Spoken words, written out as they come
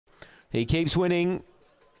He keeps winning.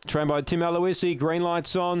 Trained by Tim Aloisi. Green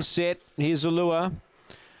lights on, set. Here's the lure.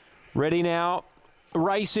 Ready now.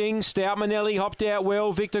 Racing, Stout Manelli hopped out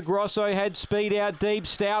well. Victor Grosso had speed out deep.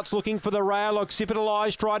 Stout's looking for the rail.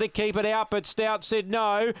 Occipitalise tried to keep it out, but Stout said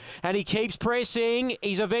no, and he keeps pressing.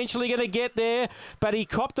 He's eventually going to get there, but he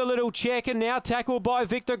copped a little check and now tackled by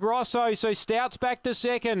Victor Grosso, so Stout's back to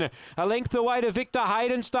second. A length away to Victor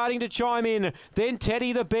Hayden starting to chime in. Then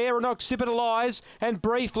Teddy the Bear and Occipitalise, and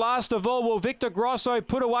Brief last of all. Will Victor Grosso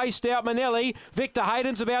put away Stout Manelli? Victor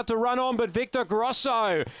Hayden's about to run on, but Victor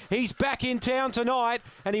Grosso, he's back in town tonight.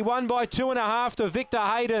 And he won by 2.5 to Victor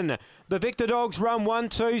Hayden. The Victor Dogs run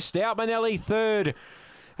 1-2. Stout Manelli third.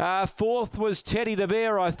 Fourth was Teddy the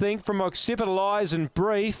Bear, I think, from Occipitalise and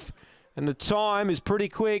Brief. And the time is pretty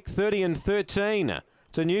quick, 30 and 13.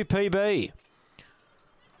 It's a new PB.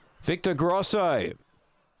 Victor Grosso.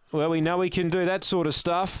 Well, we know he can do that sort of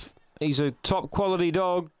stuff. He's a top quality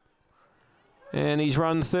dog. And he's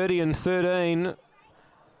run 30 and 13.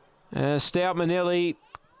 Stout Manelli,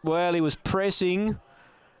 well, he was pressing.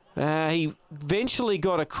 He eventually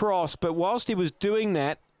got across, but whilst he was doing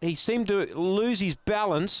that, he seemed to lose his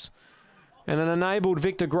balance, and it enabled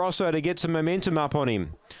Victor Grosso to get some momentum up on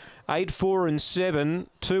him. 8, 4 and 7,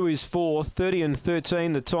 2 is 4, 30 and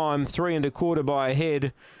 13 the time, 3 1/4 by a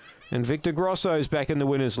head. And Victor Grosso's back in the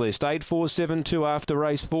winners list. 8, 4, 7, 2 after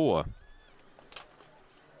race 4.